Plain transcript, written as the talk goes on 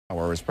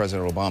As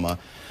President Obama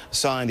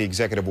signed the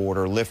executive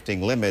order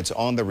lifting limits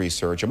on the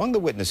research. Among the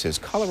witnesses,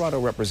 Colorado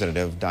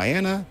Representative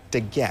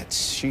DeGette.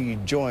 She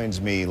joins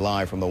me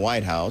live from the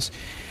White House.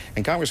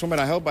 And Congresswoman,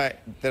 I hope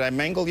did I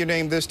mangle your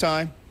name this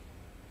time?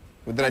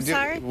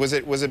 Sorry? Was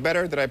it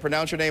better? Did I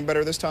pronounce your name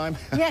better this time?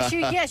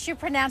 Yes, you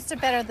pronounced it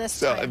better this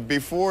time. So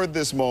before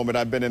this moment,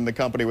 I've been in the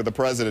company with the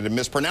president and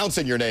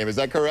mispronouncing your name. Is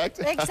that correct?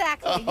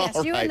 Exactly.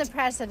 Yes, you and the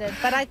president.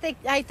 But I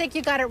think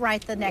you got it right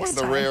the next time.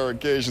 One of the rare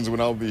occasions when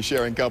I'll be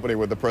sharing company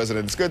with the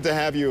president. It's good to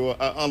have you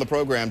on the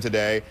program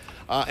today.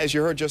 As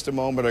you heard just a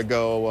moment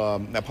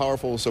ago, a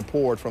powerful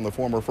support from the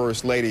former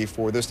First Lady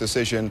for this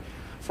decision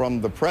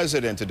from the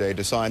president today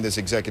to sign this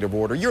executive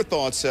order. Your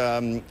thoughts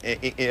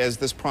as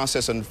this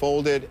process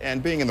unfolded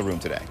and being in the room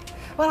today?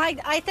 Well,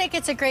 I think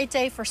it's a great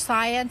day for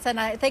science, and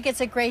I think it's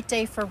a great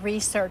day for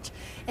research.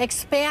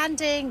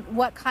 Expanding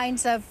what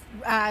kinds of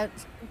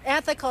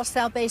ethical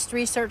cell-based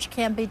research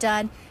can be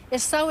done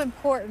is so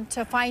important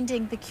to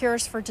finding the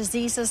cures for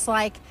diseases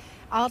like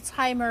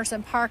Alzheimer's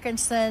and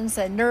Parkinson's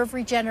and nerve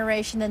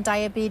regeneration and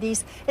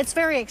diabetes. It's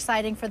very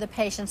exciting for the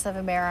patients of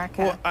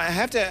America. Well, I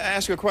have to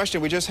ask you a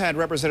question. We just had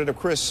Representative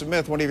Chris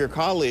Smith, one of your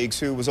colleagues,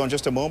 who was on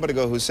just a moment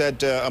ago, who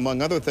said,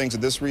 among other things, that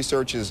this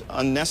research is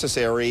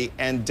unnecessary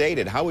and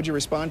dated. How would you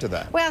respond to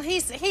that? Well,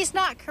 he's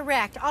not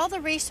correct. All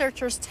the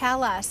researchers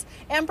tell us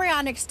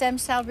embryonic stem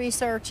cell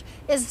research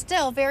is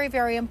still very,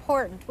 very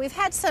important. We've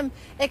had some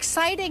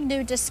exciting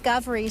new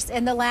discoveries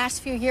in the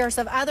last few years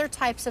of other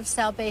types of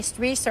cell-based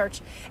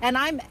research,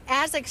 and I'm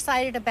as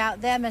excited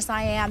about them as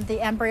I am the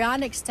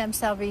embryonic stem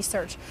cell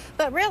research.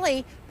 But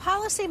really,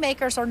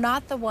 policymakers are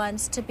not the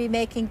ones to be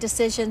making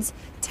decisions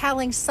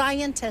telling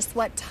scientists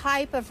what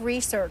type of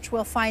research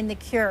will find the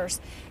cures.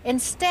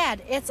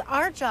 Instead, it's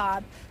our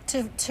job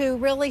to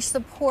really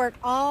support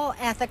all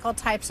ethical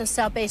types of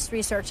cell-based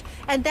research,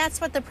 and that's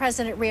what the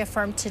president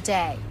reaffirmed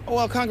today.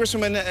 Well,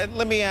 Congresswoman,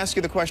 let me ask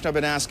you the question I've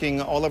been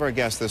asking all of our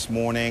guests this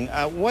morning.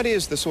 What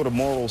is the sort of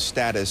moral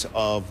status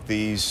of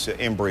these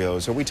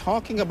embryos? Are we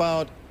talking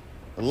about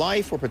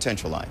life or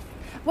potential life?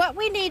 What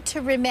we need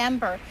to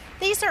remember,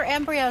 these are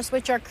embryos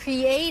which are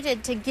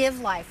created to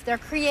give life. They're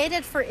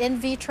created for in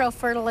vitro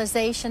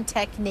fertilization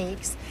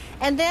techniques,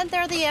 and then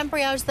they're the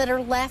embryos that are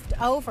left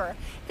over.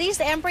 These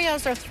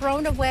embryos are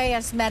thrown away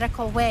as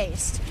medical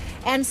waste.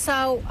 And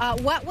so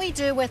what we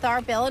do with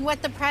our bill, and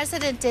what the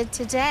president did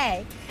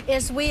today,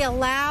 is we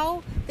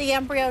allow the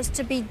embryos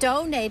to be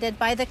donated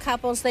by the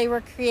couples they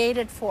were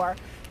created for,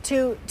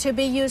 to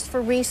be used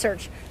for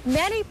research.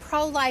 Many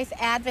pro-life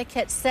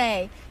advocates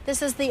say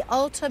this is the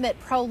ultimate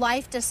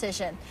pro-life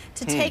decision,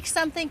 to take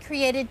something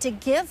created to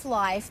give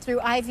life through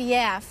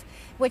IVF,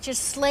 which is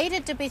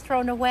slated to be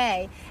thrown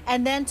away,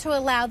 and then to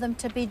allow them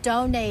to be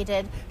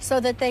donated so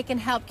that they can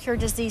help cure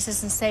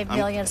diseases and save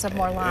millions of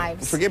more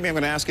lives. Forgive me, I'm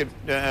going to ask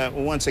it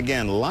once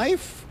again.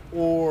 Life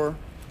or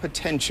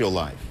potential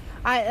life?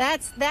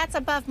 That's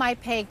above my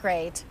pay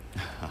grade.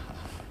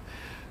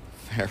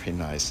 Very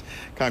nice.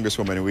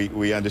 Congresswoman,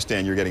 we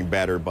understand you're getting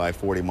battered by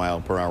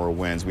 40-mile-per-hour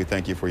winds. We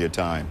thank you for your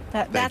time.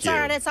 That's all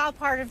right. It's all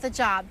part of the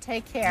job.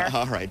 Take care.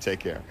 All right, take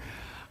care.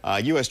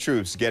 U.S.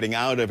 troops getting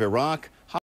out of Iraq